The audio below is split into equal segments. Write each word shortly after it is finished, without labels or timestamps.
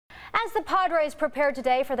As the Padres prepared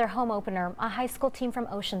today for their home opener, a high school team from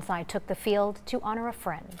Oceanside took the field to honor a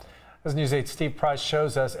friend. As News 8's Steve Price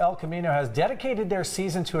shows us, El Camino has dedicated their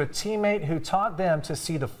season to a teammate who taught them to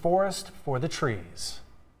see the forest for the trees.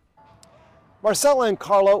 Marcella and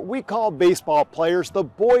Carlo, we call baseball players the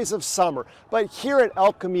boys of summer, but here at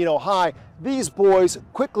El Camino High, these boys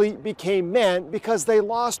quickly became men because they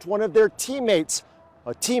lost one of their teammates,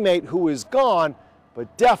 a teammate who is gone,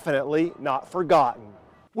 but definitely not forgotten.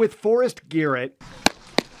 With Forrest Garrett,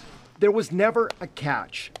 there was never a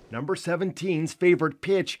catch. Number 17's favorite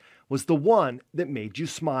pitch was the one that made you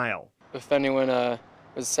smile. If anyone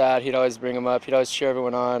was sad, he'd always bring him up. He'd always cheer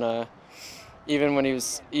everyone on. Even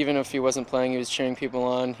if he wasn't playing, he was cheering people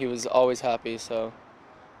on. He was always happy, so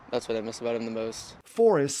that's what I miss about him the most.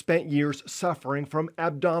 Forrest spent years suffering from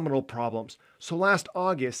abdominal problems, so last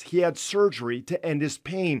August he had surgery to end his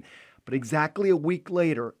pain. But exactly a week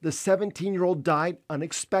later, the 17-year-old died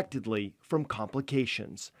unexpectedly from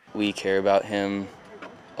complications. We care about him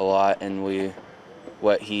a lot, and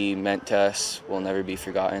what he meant to us will never be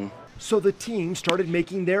forgotten. So the team started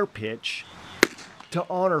making their pitch to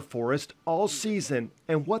honor Forrest all season,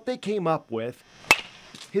 and what they came up with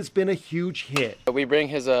has been a huge hit. We bring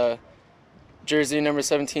his jersey, number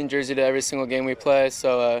 17 jersey, to every single game we play,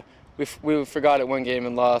 so we forgot it one game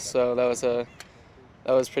and lost, so that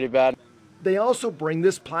was pretty bad. They also bring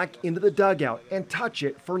this plaque into the dugout and touch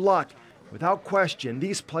it for luck. Without question,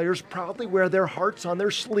 these players proudly wear their hearts on their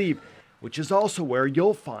sleeve, which is also where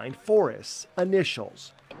you'll find Forrest's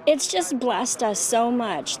initials. It's just blessed us so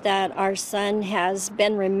much that our son has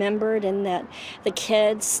been remembered and that the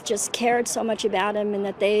kids just cared so much about him and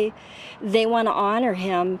that they want to honor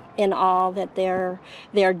him in all that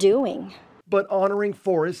they're doing. But honoring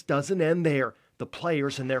Forrest doesn't end there. The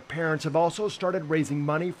players and their parents have also started raising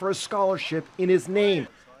money for a scholarship in his name.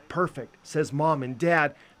 Perfect, says Mom and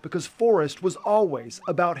Dad, because Forrest was always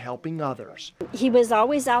about helping others. He was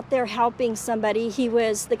always out there helping somebody. He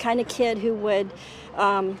was the kind of kid who would,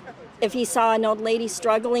 if he saw an old lady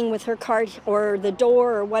struggling with her cart or the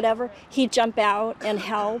door or whatever, he'd jump out and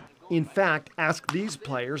help. In fact, ask these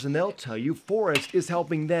players and they'll tell you Forrest is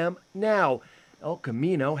helping them now. El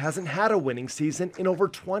Camino hasn't had a winning season in over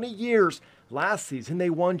 20 years. Last season, they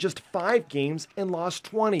won just 5 games and lost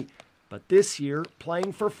 20. But this year,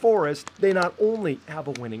 playing for Forrest, they not only have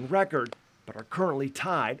a winning record, but are currently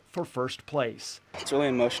tied for first place. It's really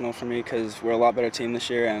emotional for me because we're a lot better team this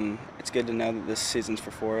year, and it's good to know that this season's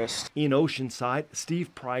for Forrest. In Oceanside,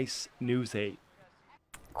 Steve Price, News 8.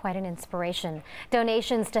 Quite an inspiration.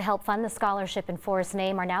 Donations to help fund the scholarship in Forrest's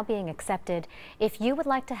name are now being accepted. If you would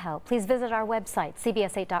like to help, please visit our website,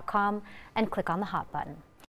 cbs8.com, and click on the Hot button.